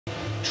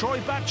Troy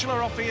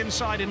Batchelor off the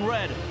inside in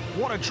red.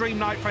 What a dream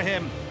night for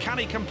him. Can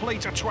he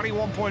complete a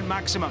 21-point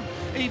maximum?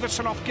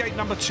 Iversen off gate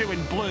number 2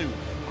 in blue.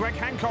 Greg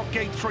Hancock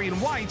gate 3 in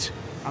white.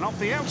 And off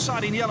the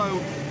outside in yellow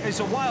is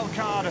the wild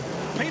card,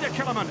 Peter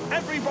Killerman.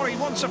 Everybody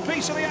wants a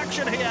piece of the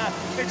action here.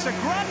 It's the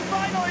grand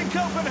final in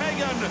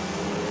Copenhagen.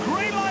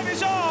 Green light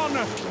is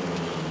on.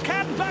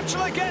 Can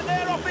Batchelor get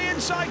there off the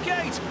inside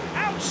gate?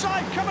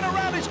 Outside coming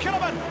around is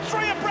Killerman.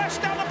 3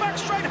 abreast down the back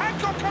straight.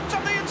 Hancock comes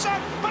up the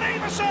inside, but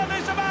Iversen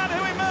is the man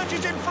who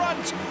emerges in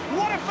front.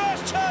 What a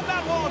first turn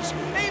that was.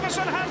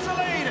 Iversen has the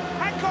lead.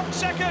 Hancock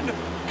second.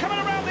 Coming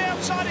around the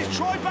outside is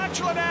Troy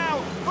Batchelor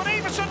now. But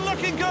Iversen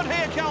looking good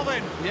here,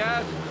 Kelvin.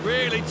 Yeah,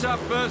 really tough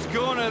first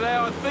corner there.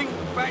 I think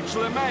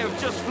Batchelor may have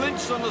just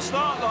flinched on the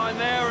start line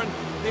there, and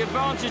the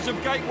advantage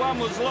of gate 1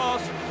 was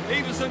lost.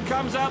 Iversen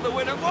comes out the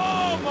winner.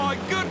 Oh, my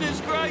goodness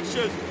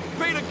gracious.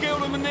 Peter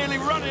Killerman nearly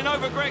running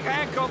over Greg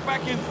Hancock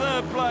back in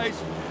 3rd place.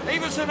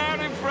 Iversen out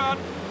in front.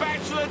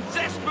 Batchelor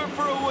desperate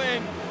for a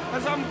win.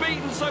 As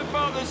unbeaten so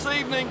far this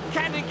evening.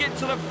 Can he get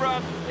to the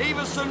front?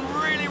 Iversen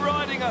really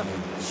riding a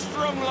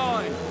strong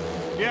line.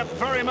 Yep,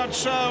 very much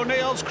so.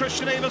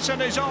 Niels-Kristian Iversen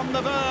is on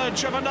the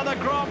verge of another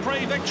Grand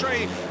Prix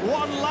victory.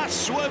 One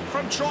last swoop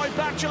from Troy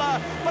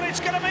Batchelor, but it's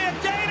going to be a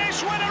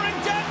Danish winner in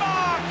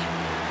Denmark.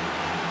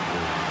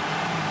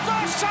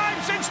 First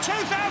time since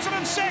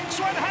 2006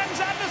 when Hans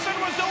Andersen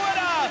was the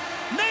winner.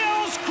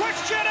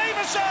 Niels-Kristian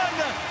Iversen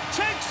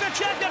takes the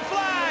checkered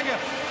flag,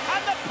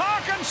 and the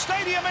Parken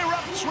Stadium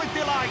erupts with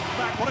delight.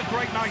 What a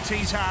great night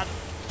he's had.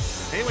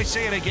 Here we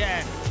see it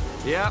again.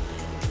 Yep.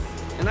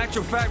 In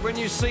actual fact, when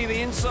you see the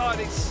inside,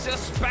 it's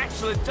just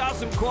Batchelor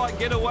doesn't quite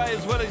get away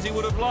as well as he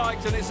would have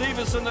liked, and it's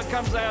Iversen that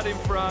comes out in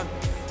front.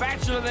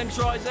 Batchelor then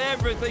tries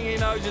everything he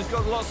knows. He's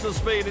got lots of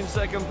speed in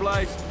 2nd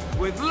place.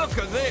 Look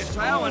at this,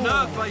 how on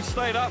earth they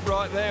stayed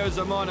upright there is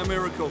a minor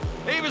miracle.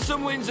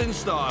 Iversen wins in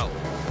style.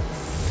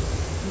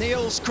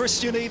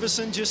 Niels-Kristian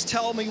Iversen, just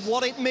tell me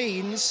what it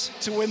means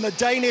to win the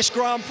Danish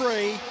Grand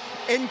Prix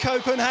in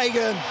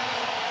Copenhagen.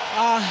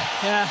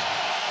 Yeah.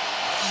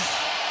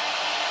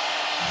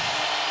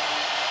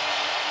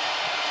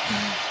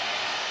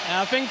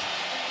 I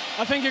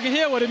think you can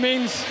hear what it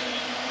means.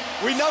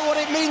 We know what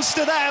it means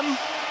to them.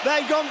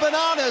 They've gone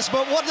bananas,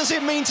 but what does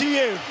it mean to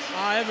you?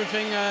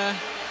 Everything.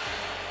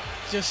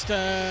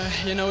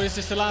 You know, this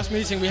is the last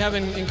meeting we have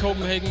in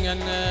Copenhagen, and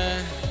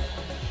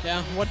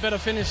yeah, what better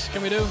finish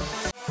can we do?